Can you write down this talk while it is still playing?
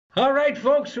All right,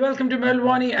 folks, welcome to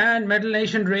Wani and Metal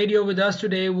Nation Radio. With us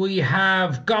today, we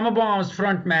have Gama Bomb's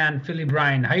frontman, Philly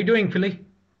Byrne. How you doing, Philly?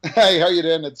 Hey, how you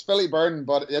doing? It's Philly Byrne,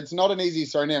 but it's not an easy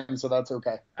surname, so that's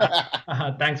okay.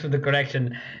 Thanks for the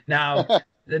correction. Now,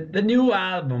 the new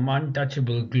album,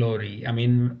 Untouchable Glory.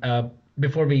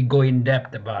 Before we go in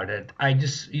depth about it, I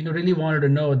just really wanted to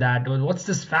know that what's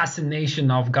this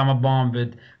fascination of Gama Bomb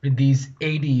with these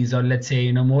 80s, or let's say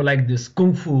more like this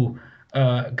kung fu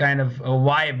kind of a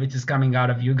vibe which is coming out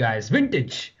of you guys,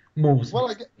 vintage moves. Well,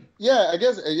 I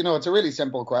guess it's a really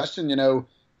simple question.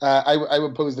 I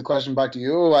would pose the question back to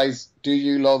you, Owais. Do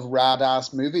you love rad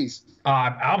ass movies?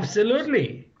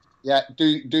 Absolutely. Yeah. Do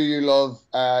you love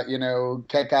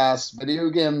kick ass video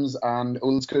games and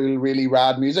old school really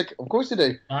rad music? Of course you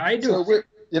do. I do. So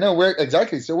we're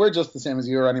exactly. So we're just the same as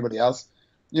you or anybody else.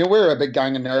 We're a big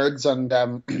gang of nerds, and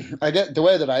I get the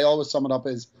way that I always sum it up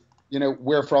is,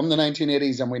 we're from the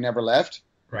 1980s and we never left.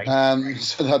 Right.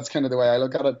 So that's kind of the way I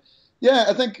look at it. Yeah,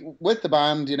 I think with the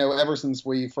band, ever since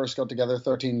we first got together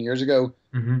 13 years ago,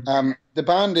 the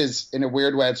band is, in a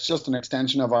weird way, it's just an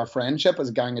extension of our friendship as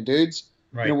a gang of dudes.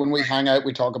 Right. When we hang out,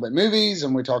 we talk about movies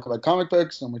and we talk about comic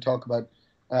books and we talk about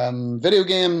video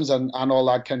games and all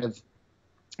that kind of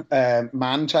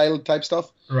man-child type stuff.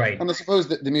 Right. And I suppose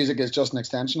that the music is just an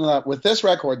extension of that. With this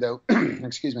record, though,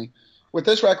 excuse me, with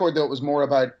this record, though, it was more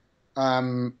about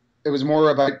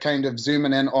kind of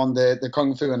zooming in on the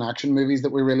kung fu and action movies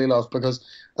that we really love, because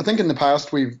I think in the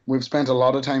past we've spent a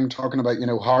lot of time talking about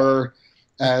horror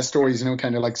stories,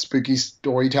 kind of like spooky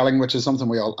storytelling, which is something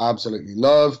we all absolutely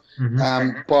love.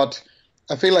 But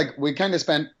I feel like we kind of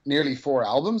spent nearly 4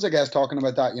 albums, I guess, talking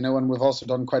about that, and we've also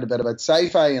done quite a bit about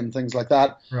sci-fi and things like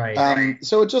that. Right.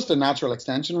 So it's just a natural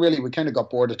extension, really. We kind of got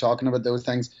bored of talking about those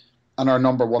things, and our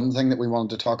number one thing that we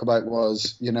wanted to talk about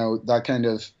was, that kind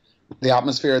of the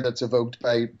atmosphere that's evoked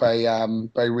by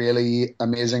really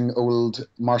amazing old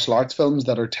martial arts films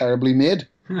that are terribly made.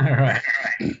 All right.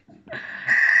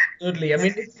 Totally. I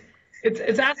mean, it's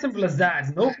as simple as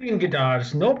that. No clean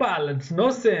guitars, no ballads, no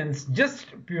synths, just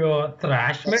pure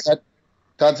thrash metal.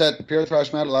 That's it. Pure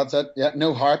thrash metal. That's it. Yeah.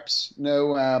 No harps.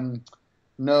 No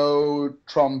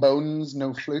trombones.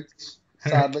 No flutes.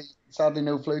 Sadly,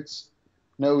 no flutes.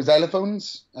 No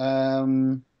xylophones.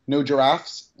 No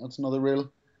giraffes. That's another rule.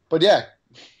 But yeah.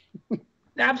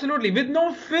 Absolutely. With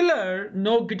no filler,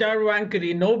 no guitar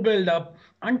wankery, no build up.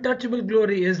 Untouchable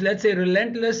Glory is, let's say,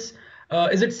 relentless.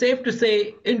 Is it safe to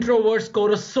say intro, verse,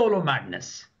 chorus, solo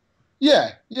madness?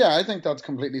 Yeah, I think that's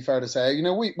completely fair to say.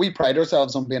 We pride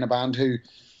ourselves on being a band who,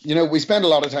 we spend a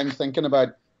lot of time thinking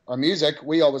about our music.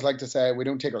 We always like to say we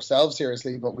don't take ourselves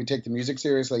seriously, but we take the music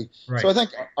seriously. Right. So I think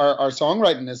our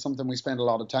songwriting is something we spend a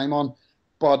lot of time on.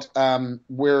 But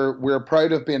we're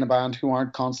proud of being a band who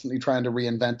aren't constantly trying to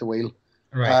reinvent the wheel.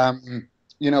 Right.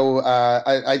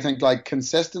 I think like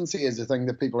consistency is a thing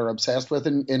that people are obsessed with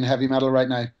in heavy metal right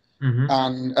now.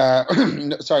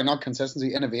 And sorry, not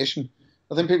consistency, innovation.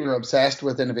 I think people are obsessed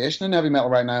with innovation in heavy metal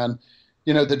right now, and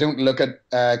they don't look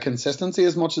at consistency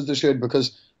as much as they should,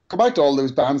 because go back to all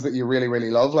those bands that you really, really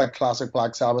love, like classic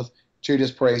Black Sabbath, Judas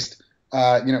Priest,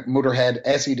 Motorhead,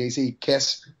 AC/DC,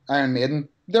 Kiss, Iron Maiden.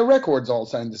 Their records all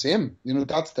sound the same.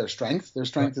 That's their strength. Their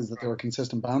strength is that they're a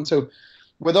consistent band. So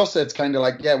with us, it's kind of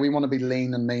like, yeah, we want to be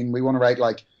lean and mean. We want to write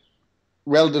like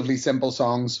relatively simple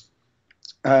songs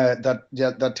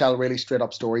that tell really straight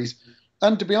up stories.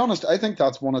 And to be honest, I think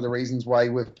that's one of the reasons why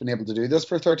we've been able to do this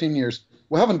for 13 years.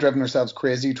 We haven't driven ourselves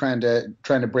crazy trying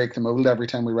to break the mold every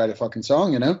time we write a fucking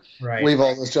song. Right. We've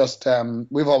always just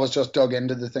dug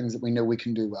into the things that we know we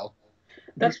can do well.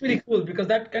 That's really cool, because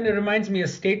that kind of reminds me of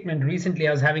a statement. Recently,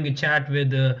 I was having a chat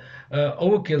with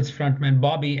Overkill's frontman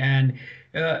Bobby, and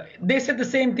they said the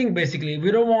same thing. Basically, we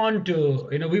don't want to,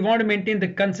 we want to maintain the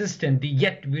consistency,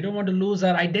 yet we don't want to lose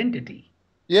our identity.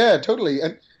 Yeah, totally.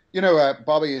 And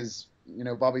Bobby's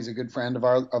a good friend of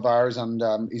ours,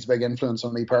 and he's a big influence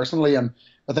on me personally. And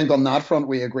I think on that front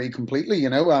we agree completely.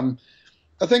 I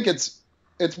think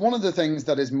it's one of the things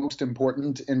that is most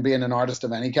important in being an artist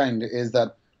of any kind is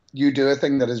that you do a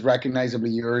thing that is recognizably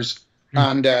yours,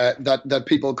 and that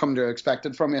people come to expect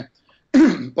it from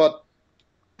you, but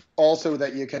also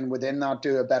that you can within that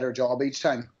do a better job each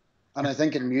time. And I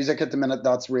think in music at the minute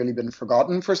that's really been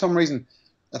forgotten for some reason.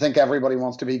 I think everybody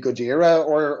wants to be Gojira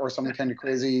or some kind of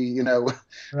crazy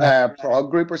prog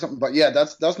group or something. But yeah,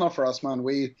 that's not for us, man.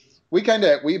 We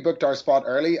booked our spot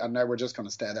early, and now we're just going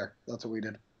to stay there. That's what we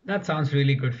did. That sounds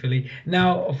really good, Philly.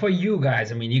 Now, for you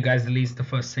guys, I mean, you guys released the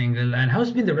first single, and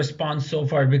how's been the response so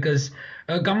far? Because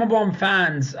Gama Bomb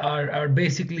fans are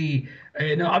basically,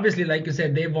 obviously, like you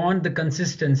said, they want the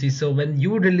consistency. So when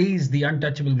you release the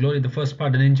Untouchable Glory, the first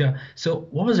part of Ninja, so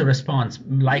what was the response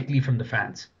likely from the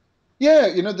fans? Yeah,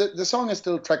 the song is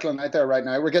still trickling out there right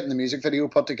now. We're getting the music video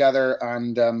put together,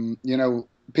 and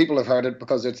people have heard it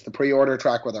because it's the pre-order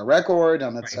track with our record,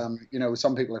 and it's Right.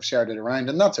 some people have shared it around,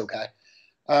 and that's okay.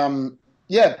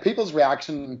 Yeah, people's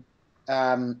reaction,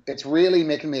 it's really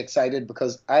making me excited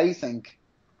because I think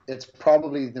it's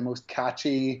probably the most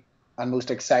catchy and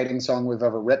most exciting song we've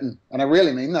ever written, and I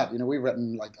really mean that. We've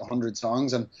written like 100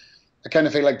 songs, and I kind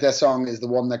of feel like this song is the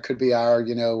one that could be our,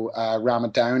 ram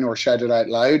it down or shout it out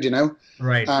loud.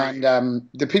 Right. And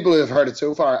the people who have heard it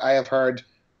so far, I have heard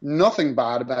nothing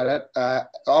bad about it.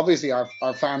 Obviously, our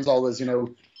fans always,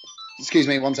 excuse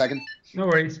me, 1 second. No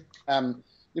worries.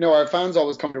 Our fans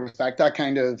always come to respect that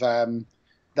kind of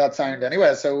that sound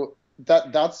anyway. So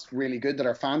that's really good that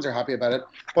our fans are happy about it.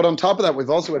 But on top of that, we've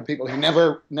also had people who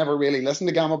never really listen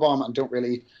to Gama Bomb and don't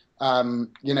really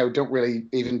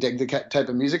even dig the type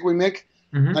of music we make.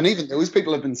 Mm-hmm. And even those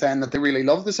people have been saying that they really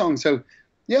love the song. So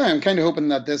yeah, I'm kind of hoping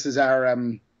that this is our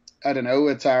I don't know,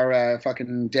 it's our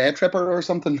fucking day tripper or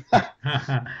something.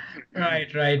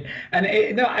 Right, right.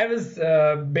 And I was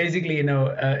basically,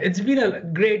 it's been a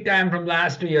great time from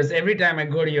last 2 years. Every time I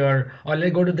go to I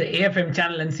go to the AFM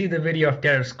channel and see the video of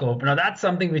Terrascope. Now that's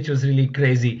something which was really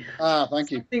crazy. Thank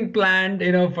you. Something planned,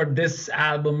 for this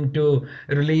album to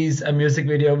release a music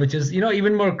video, which is,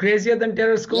 even more crazier than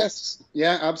Terrascope. Yes,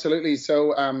 yeah, absolutely.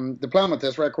 So the plan with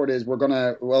this record is what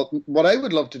I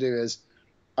would love to do is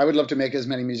I would love to make as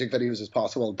many music videos as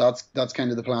possible. That's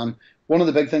kind of the plan. One of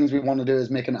the big things we want to do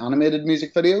is make an animated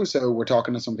music video. So we're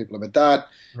talking to some people about that.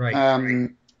 Right.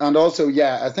 And also,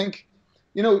 yeah, I think,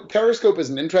 Periscope is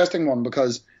an interesting one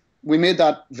because we made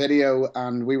that video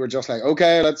and we were just like,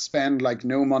 okay, let's spend like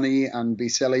no money and be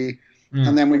silly.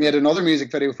 And then we made another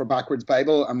music video for Backwards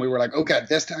Bible, and we were like, okay,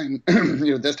 this time,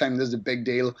 this time this is a big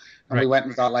deal. And Right. we went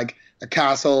and got like a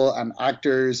castle and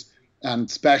actors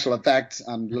and special effects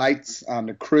and lights and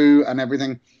a crew and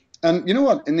everything. And you know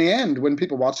what? In the end, when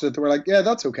people watched it, they were like, yeah,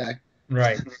 that's okay.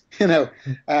 Right.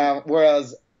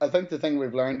 Whereas I think the thing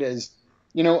we've learned is,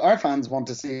 our fans want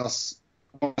to see us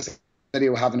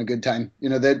video having a good time.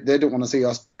 They don't want to see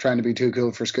us trying to be too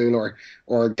cool for school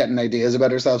or getting ideas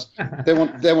about ourselves. They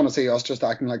want to see us just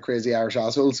acting like crazy Irish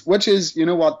assholes, which is,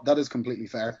 that is completely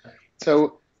fair.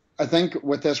 So I think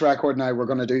with this record now, we're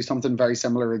going to do something very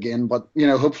similar again, but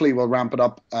hopefully we'll ramp it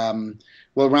up.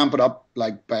 We'll ramp it up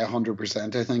like by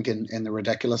 100%. I think in the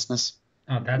ridiculousness.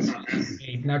 Oh, that's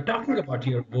great. Now, talking about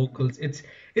your vocals, it's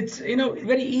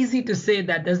very easy to say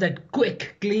that there's that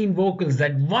quick, clean vocals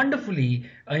that wonderfully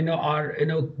are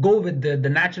go with the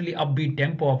naturally upbeat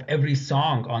tempo of every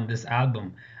song on this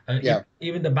album. Yeah.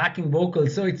 Even the backing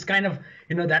vocals. So it's kind of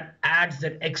that adds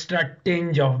that extra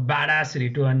tinge of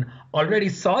badassery to an already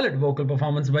solid vocal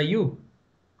performance by you.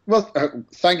 Well,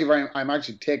 thank you very much. I'm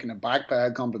actually taken aback by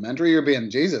how complimentary you're being.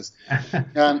 Jesus.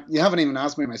 You haven't even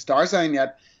asked me my star sign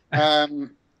yet.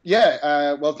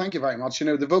 Well, thank you very much.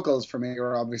 The vocals for me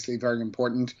are obviously very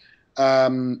important.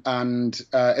 And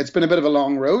it's been a bit of a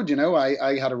long road.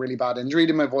 I had a really bad injury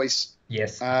to my voice.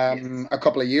 Yes. A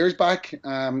couple of years back,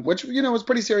 which, was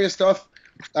pretty serious stuff.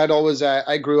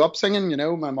 I grew up singing,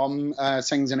 my mum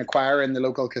sings in a choir in the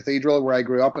local cathedral where I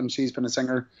grew up, and she's been a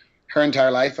singer her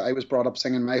entire life. I was brought up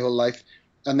singing my whole life.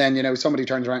 And then, somebody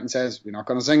turns around and says, you're not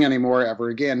going to sing anymore ever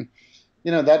again.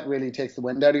 That really takes the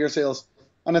wind out of your sails.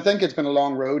 And I think it's been a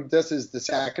long road. This is the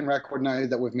second record now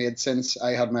that we've made since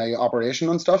I had my operation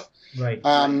and stuff. Right.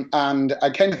 And I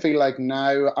kind of feel like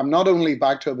now I'm not only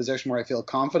back to a position where I feel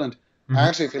confident, I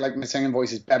actually feel like my singing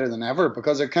voice is better than ever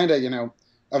because I kind of,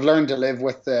 I've learned to live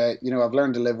with the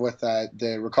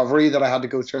recovery that I had to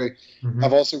go through.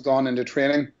 I've also gone into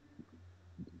training.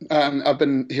 I've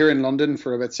been here in London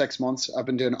for about 6 months. I've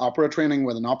been doing opera training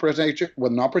with an opera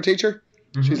teacher.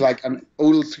 She's like an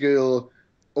old school,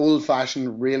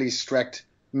 old-fashioned, really strict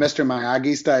Mr.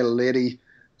 Miyagi style lady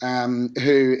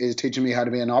who is teaching me how to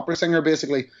be an opera singer,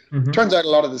 basically. Turns out a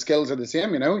lot of the skills are the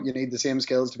same, you need the same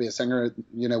skills to be a singer,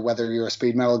 whether you're a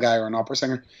speed metal guy or an opera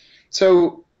singer.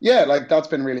 So, yeah, like that's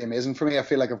been really amazing for me. I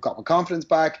feel like I've got my confidence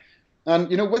back. And,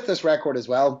 with this record as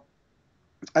well,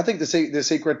 I think the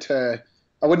secret to,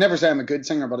 I would never say I'm a good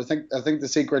singer, but I think the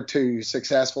secret to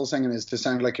successful singing is to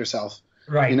sound like yourself.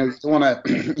 Right.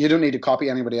 You don't need to copy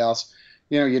anybody else.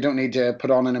 You don't need to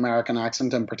put on an American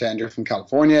accent and pretend you're from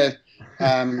California.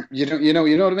 You know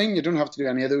what I mean? You don't have to do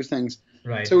any of those things.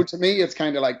 Right. So to me, it's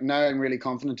kind of like now I'm really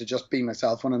confident to just be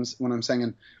myself when I'm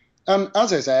singing.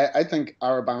 As I say, I think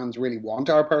our bands really want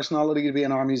our personality to be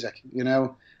in our music, you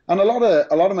know. And a lot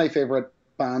of my favorite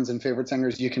bands and favorite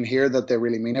singers, you can hear that they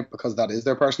really mean it because that is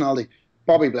their personality.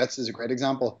 Bobby Blitz is a great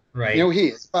example. You know,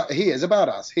 Right. he is a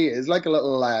badass. He is like a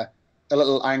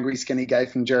little angry skinny guy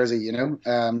from Jersey, you know,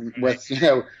 with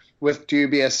with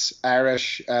dubious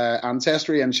Irish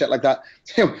ancestry and shit like that.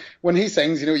 You know, when he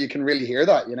sings, you know, you can really hear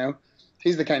that. You know,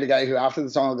 he's the kind of guy who after the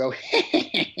song will go,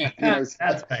 you know.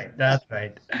 That's right. That's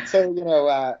right. So you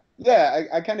know, yeah,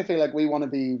 I kind of feel like we want to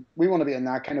be in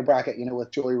that kind of bracket, you know,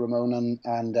 with Joey Ramone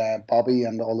and Bobby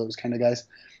and all those kind of guys.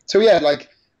 So yeah, like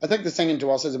I think the singing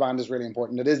to us as a band is really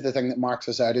important. It is the thing that marks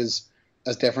us out as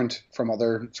different from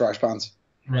other thrash bands.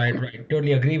 Right, right.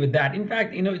 Totally agree with that. In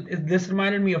fact, this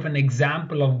reminded me of an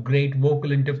example of great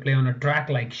vocal interplay on a track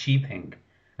like Sheathing.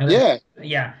 And Yeah.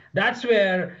 yeah, that's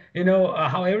where,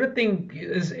 how everything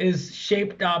is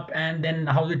shaped up and then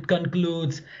how it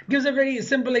concludes. Gives a very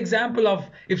simple example of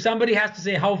if somebody has to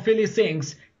say how Philly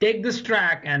sings, take this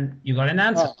track and you got an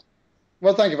answer.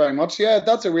 Well, thank you very much. Yeah,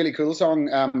 that's a really cool song.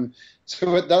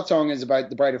 So that song is about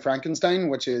the Bride of Frankenstein,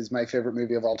 which is my favorite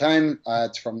movie of all time.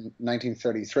 It's from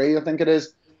 1933, I think it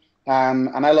is.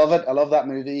 And I love it. I love that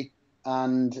movie.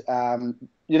 And,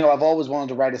 I've always wanted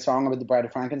to write a song about the Bride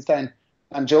of Frankenstein.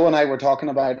 And Joe and I were talking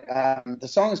about the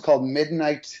song is called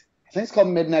Midnight. I think it's called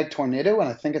Midnight Tornado, and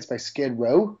I think it's by Skid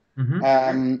Row.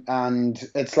 And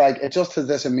it's like it just has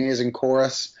this amazing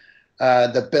chorus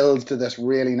that builds to this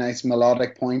really nice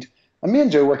melodic point. And me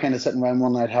and Joe were kind of sitting around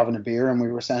one night having a beer, and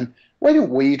we were saying, why don't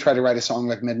we try to write a song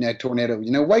like Midnight Tornado?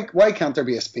 You know, why can't there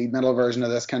be a speed metal version of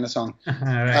this kind of song?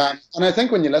 Right. And I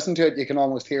think when you listen to it, you can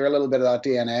almost hear a little bit of that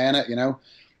DNA in it, you know.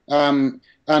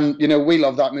 And we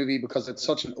love that movie because it's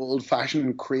such an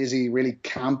old-fashioned, crazy, really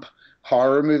camp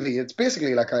horror movie. It's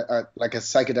basically like a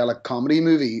psychedelic comedy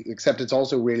movie, except it's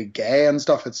also really gay and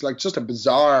stuff. It's like just a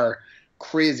bizarre,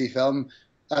 crazy film.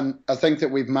 And I think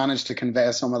that we've managed to convey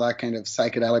some of that kind of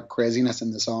psychedelic craziness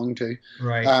in the song too.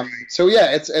 Right. So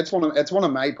yeah, it's one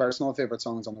of my personal favorite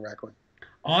songs on the record.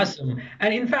 Awesome.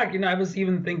 And in fact, I was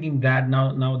even thinking that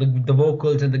now the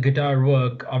vocals and the guitar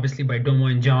work, obviously by Domo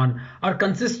and John, are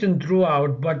consistent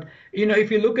throughout. But, if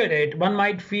you look at it, one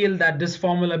might feel that this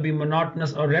formula be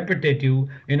monotonous or repetitive,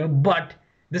 but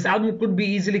this album could be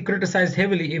easily criticized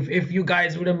heavily if you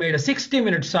guys would have made a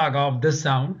 60-minute saga of this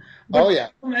sound. But, Oh yeah.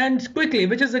 And quickly,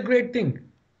 which is a great thing.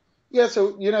 Yeah,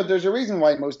 so there's a reason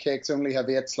why most cakes only have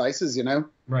 8 slices, you know.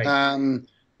 Right.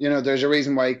 There's a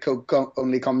reason why Coke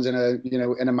only comes in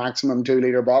a maximum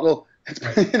 2-liter bottle. It's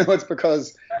it's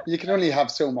because you can only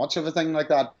have so much of a thing like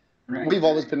that. Right. We've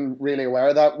always been really aware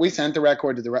of that. We sent the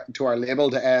record to our label,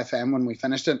 to AFM, when we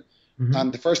finished it,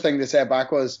 and the first thing they said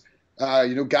back was,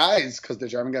 guys, because they're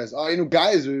German guys,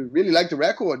 guys, we really like the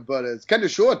record, but it's kind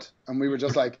of short. And we were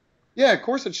just like, yeah, of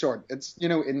course it's short. It's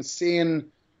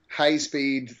insane high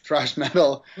speed thrash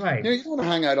metal. Right. You don't want to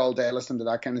hang out all day listening to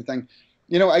that kind of thing.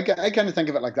 I kind of think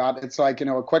of it like that. It's like,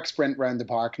 a quick sprint around the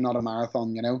park, not a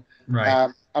marathon,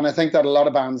 Right. And I think that a lot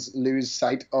of bands lose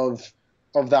sight of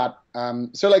that.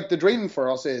 So like the dream for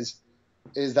us is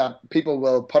that people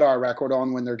will put our record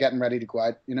on when they're getting ready to go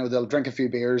out. They'll drink a few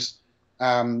beers,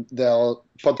 they'll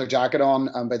put their jacket on,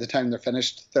 and by the time they're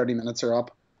finished, 30 minutes are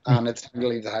up and it's time to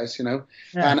leave the house, Yeah.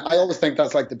 And I always think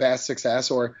that's like the best success.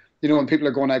 Or, when people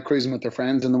are going out cruising with their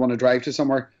friends and they want to drive to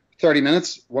somewhere, 30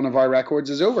 minutes, one of our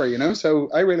records is over, So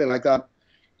I really like that.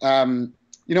 I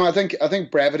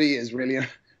think brevity is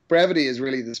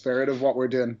really the spirit of what we're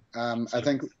doing. I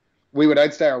think we would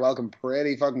outstay our welcome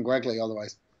pretty fucking quickly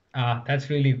otherwise. That's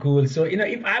really cool. So,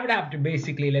 if I would have to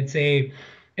basically, let's say,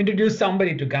 introduce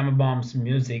somebody to Gama Bomb's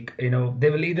music, they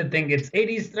will either think it's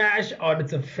 80s thrash or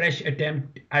it's a fresh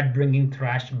attempt at bringing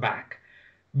thrash back.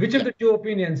 Which of the two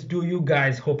opinions do you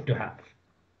guys hope to have?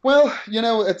 Well,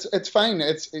 it's fine.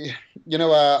 It's,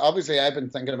 obviously I've been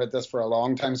thinking about this for a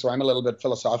long time, so I'm a little bit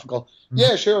philosophical.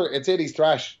 Yeah, sure, it's 80s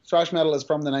thrash. Thrash metal is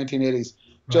from the 1980s,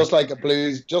 just like a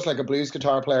blues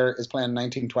guitar player is playing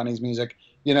 1920s music,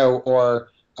 or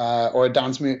a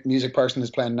dance music person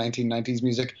is playing 1990s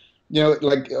music.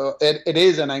 It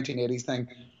is a 1980s thing.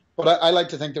 But I like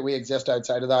to think that we exist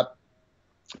outside of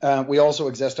that. We also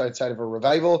exist outside of a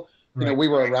revival. We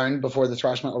were around before the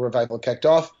thrash metal revival kicked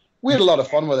off. We had a lot of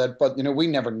fun with it, but we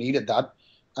never needed that.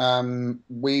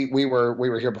 We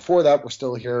were here before that. We're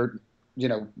still here,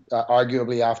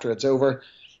 arguably after it's over.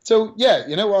 So yeah,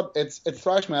 you know what? It's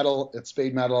thrash metal, it's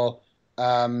speed metal.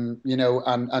 You know,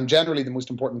 and generally the most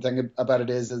important thing about it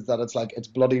is that it's like it's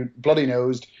bloody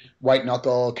nosed, white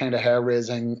knuckle, kind of hair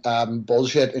raising,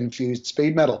 bullshit infused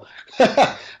speed metal,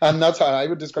 and that's how I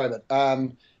would describe it.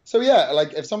 So yeah,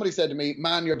 like if somebody said to me,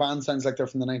 "Man, your band sounds like they're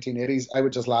from the 1980s," I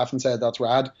would just laugh and say, "That's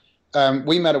rad."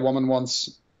 We met a woman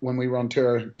once when we were on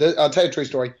tour. I'll tell you a true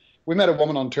story. We met a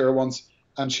woman on tour once,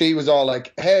 and she was all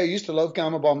like, "Hey, I used to love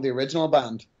Gama Bomb, the original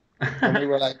band." And we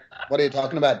were like, "What are you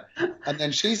talking about?" And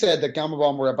then she said that Gama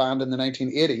Bomb were a band in the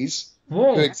 1980s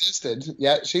who existed.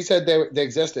 Yeah, she said they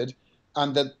existed,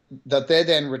 and that they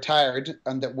then retired,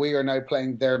 and that we are now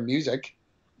playing their music.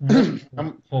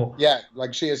 Yeah,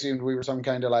 like she assumed we were some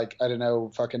kind of like, I don't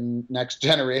know, fucking next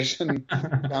generation.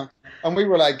 And we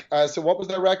were like, so what was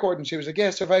their record? And she was like,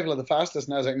 yeah, Survival of the Fastest.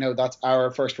 And I was like, no, that's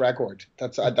our first record.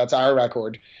 That's our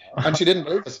record. And she didn't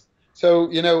believe us.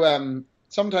 So, you know,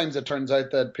 sometimes it turns out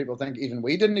that people think even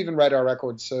we didn't even write our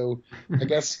records. So I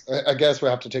guess we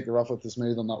have to take the rough with the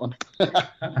smooth on that one.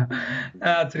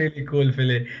 That's really cool,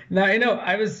 Philly. Now, you know,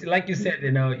 I was, like you said,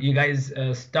 you know, you guys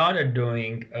started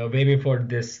doing way before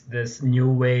this new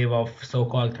wave of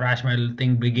so-called thrash metal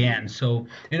thing began. So,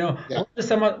 you know, what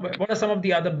are some of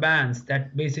the other bands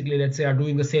that basically, let's say, are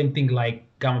doing the same thing like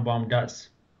Gama Bomb does?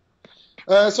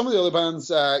 Some of the other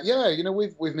bands, yeah, you know,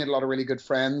 we've made a lot of really good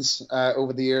friends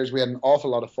over the years. We had an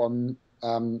awful lot of fun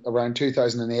around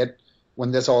 2008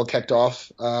 when this all kicked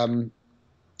off.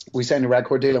 We signed a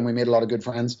record deal and we made a lot of good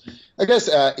friends. I guess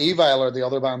Evil are the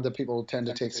other band that people tend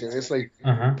to take seriously.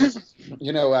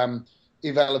 You know,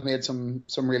 Evil have made some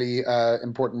really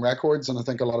important records, and I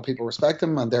think a lot of people respect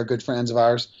them, and they're good friends of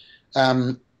ours.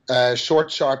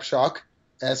 Short Sharp Shock,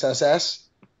 SSS.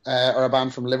 Are a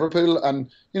band from Liverpool, and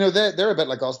you know they're a bit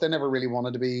like us. They never really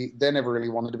wanted to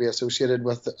be associated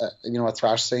with you know, a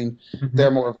thrash scene. They're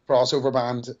more of a crossover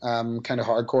band, kind of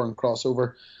hardcore and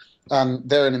crossover.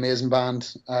 They're an amazing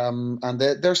band, and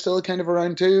they're still kind of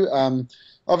around too.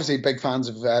 Obviously, big fans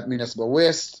of Municipal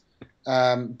Waste,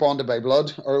 Bonded by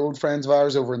Blood, are old friends of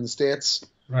ours over in the States.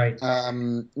 Right.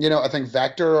 You know, I think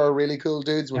Vector are really cool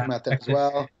dudes. We've met them as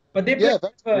well. But they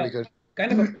really good.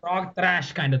 Kind of a prog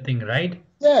thrash kind of thing, right?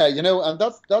 Yeah, you know, and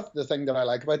that's the thing that I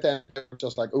like about them.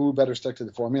 Just like, oh, better stick to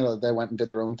the formula. They went and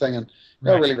did their own thing, and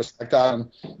I really respect that.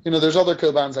 And you know, there's other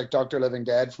cool bands like Dr. Living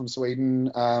Dead from Sweden,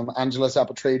 Angelus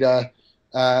Apatrida,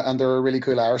 and there are really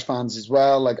cool Irish bands as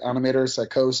well, like Animator,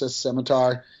 Psychosis,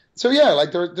 Scimitar. So yeah,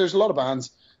 like there's a lot of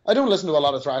bands. I don't listen to a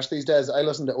lot of thrash these days. I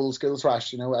listen to old school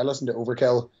thrash. You know, I listen to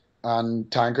Overkill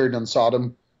and Tankard and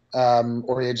Sodom.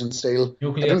 Or Agent Steel.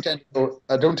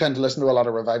 I don't tend to listen to a lot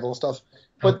of revival stuff,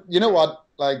 but you know what?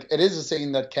 Like, it is a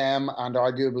scene that came and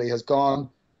arguably has gone,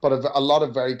 but a lot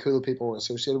of very cool people were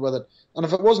associated with it. And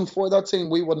if it wasn't for that scene,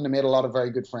 we wouldn't have made a lot of very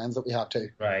good friends that we have too.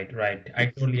 Right. I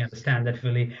totally understand that,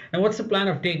 Philly. And what's the plan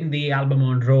of taking the album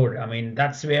on road? I mean,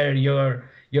 that's where your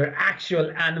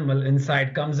actual animal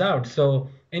inside comes out. So,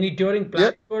 any touring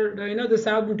plan for this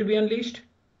album to be unleashed?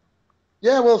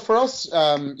 Yeah, well, for us,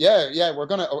 we're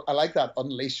gonna. I like that,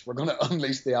 unleash. We're gonna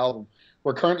unleash the album.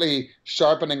 We're currently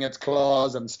sharpening its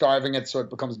claws and starving it so it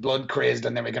becomes blood crazed,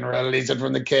 and then we can release it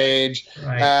from the cage.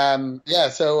 Right.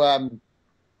 So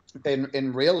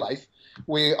in real life,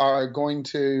 we are going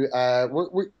to.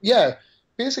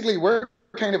 Basically, we're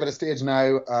kind of at a stage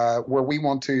now where we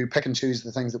want to pick and choose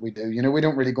the things that we do. You know, we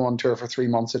don't really go on tour for 3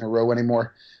 months in a row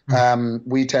anymore.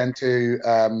 We tend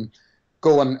to.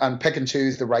 Go and pick and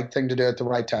choose the right thing to do at the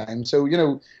right time. So, you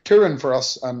know, touring for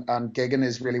us and gigging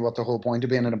is really what the whole point of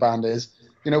being in a band is.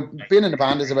 You know, being in a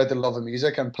band is about the love of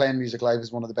music, and playing music live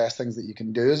is one of the best things that you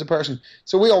can do as a person.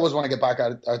 So we always want to get back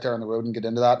out there on the road and get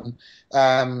into that.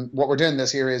 And what we're doing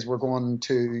this year is we're going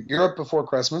to Europe before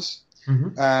Christmas.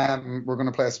 We're going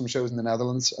to play some shows in the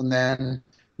Netherlands. And then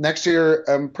next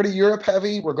year, pretty Europe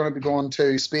heavy. We're going to be going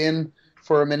to Spain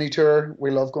for a mini tour.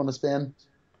 We love going to Spain.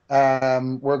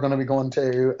 We're going to be going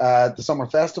to the summer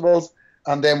festivals,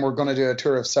 and then we're going to do a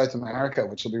tour of South America,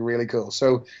 which will be really cool.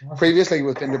 So previously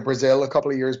we've been to Brazil a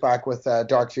couple of years back with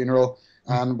Dark Funeral,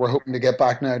 and we're hoping to get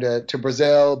back now to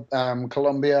Brazil,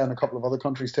 Colombia, and a couple of other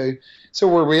countries too. So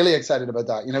we're really excited about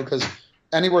that, you know, because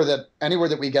anywhere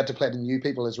that we get to play to new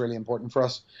people is really important for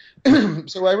us.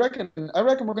 So I reckon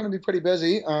we're going to be pretty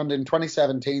busy, and in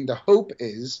 2017 the hope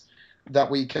is that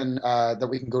we can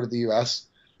go to the US.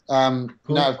 Cool.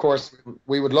 Now, of course,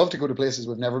 we would love to go to places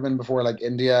we've never been before, like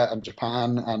India and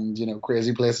Japan, and you know,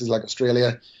 crazy places like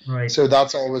Australia. Right. So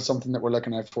that's always something that we're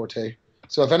looking out for too.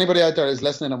 So if anybody out there is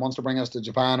listening and wants to bring us to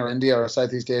Japan or India or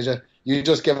Southeast Asia, you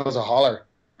just give us a holler.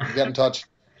 Get in touch.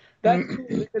 That's cool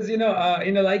because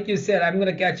like you said, I'm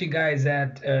gonna catch you guys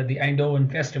at the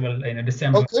Eindhoven Festival in Oh,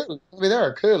 December. cool. I'll be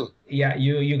there. Cool. Yeah,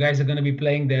 you guys are gonna be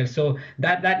playing there. So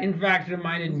that in fact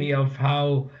reminded me of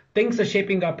how things are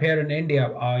shaping up here in India.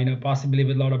 Possibly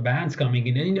with a lot of bands coming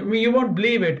in. And, I mean, you won't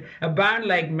believe it. A band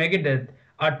like Megadeth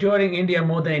are touring India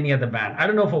more than any other band. I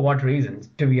don't know for what reasons,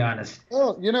 to be honest.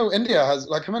 Oh, India has,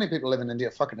 like, how many people live in India?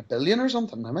 Fucking a billion or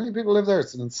something. How many people live there?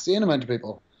 It's an insane amount of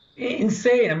people.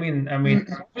 Insane. I mean,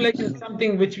 population is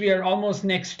something which we are almost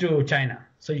next to China.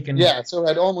 So you can, Yeah, so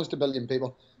at almost a billion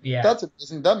people. yeah. That's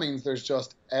amazing. That means there's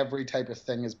just every type of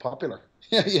thing is popular.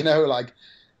 Like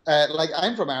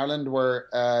I'm from Ireland, where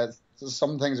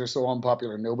some things are so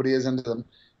unpopular, nobody is into them.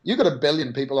 You got a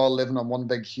billion people all living on one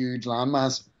big, huge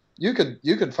landmass. You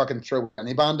could fucking throw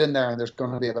any band in there, and there's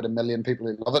going to be about a million people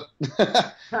who love it.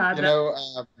 Ah, you know,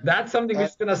 that's something uh, which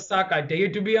is gonna suck, I tell you,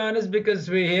 to be honest, because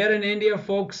we here in India,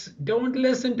 folks don't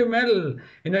listen to metal.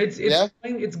 yeah.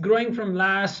 It's growing from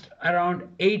last around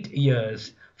 8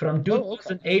 years. From Oh,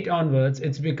 okay. 2008 onwards,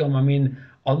 it's become, I mean,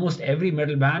 almost every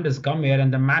metal band has come here,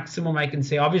 and the maximum I can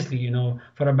say, obviously,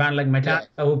 for a band like Yeah,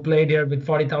 Metallica who played here with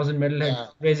 40,000 metalheads yeah,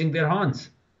 raising their horns.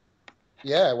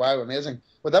 yeah. Wow, amazing.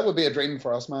 Well, that would be a dream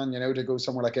for us, man. To go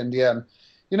somewhere like India, and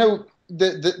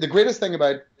the greatest thing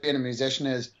about being a musician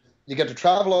is you get to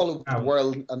travel all over the Wow.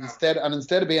 world, and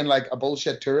instead of being like a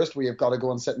bullshit tourist where you've got to go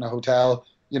and sit in a hotel,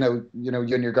 you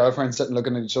and your girlfriend sitting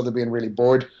looking at each other being really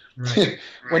bored. Right.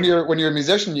 When you're a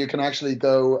musician, you can actually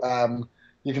go.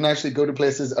 You can actually go to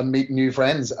places and meet new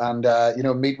friends, and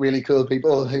meet really cool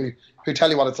people who tell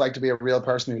you what it's like to be a real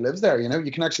person who lives there.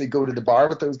 You can actually go to the bar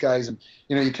with those guys, and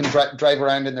you can drive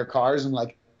around in their cars and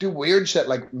like do weird shit,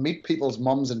 like meet people's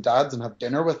mums and dads and have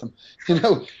dinner with them.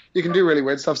 You can do really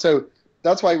weird stuff. So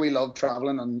that's why we love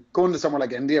traveling and going to somewhere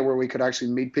like India, where we could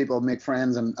actually meet people, make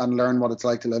friends, and learn what it's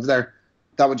like to live there.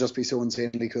 That would just be so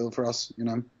insanely cool for us.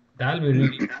 That'll be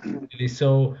really cool, really.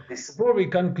 So before we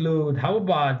conclude, how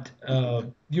about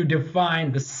you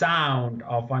define the sound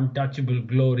of Untouchable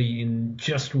Glory in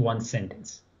just one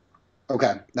sentence?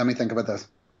 Okay, let me think about this.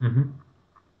 Hmm.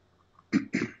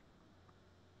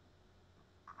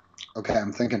 Okay,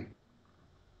 I'm thinking.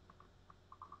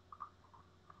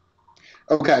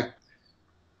 Okay.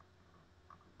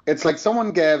 It's like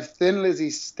someone gave Thin Lizzy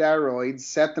steroids,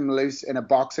 set them loose in a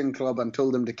boxing club, and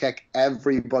told them to kick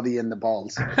everybody in the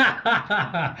balls.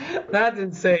 That's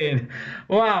insane.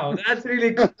 Wow, that's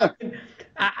really cool.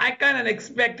 I kind of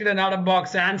expected an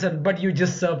out-of-box answer, but you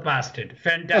just surpassed it.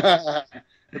 Fantastic.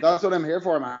 But that's what I'm here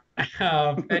for, man.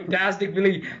 Fantastic,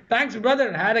 Billy. Thanks,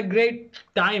 brother. Had a great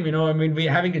time. I mean, we're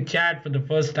having a chat for the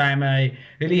first time. I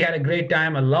really had a great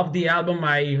time. I love the album.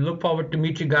 I look forward to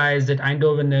meet you guys at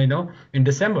Eindhoven, in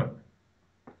December.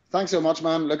 Thanks so much,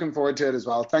 man. Looking forward to it as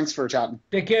well. Thanks for chatting.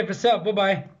 Take care of yourself. Bye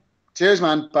bye. Cheers,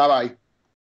 man. Bye bye.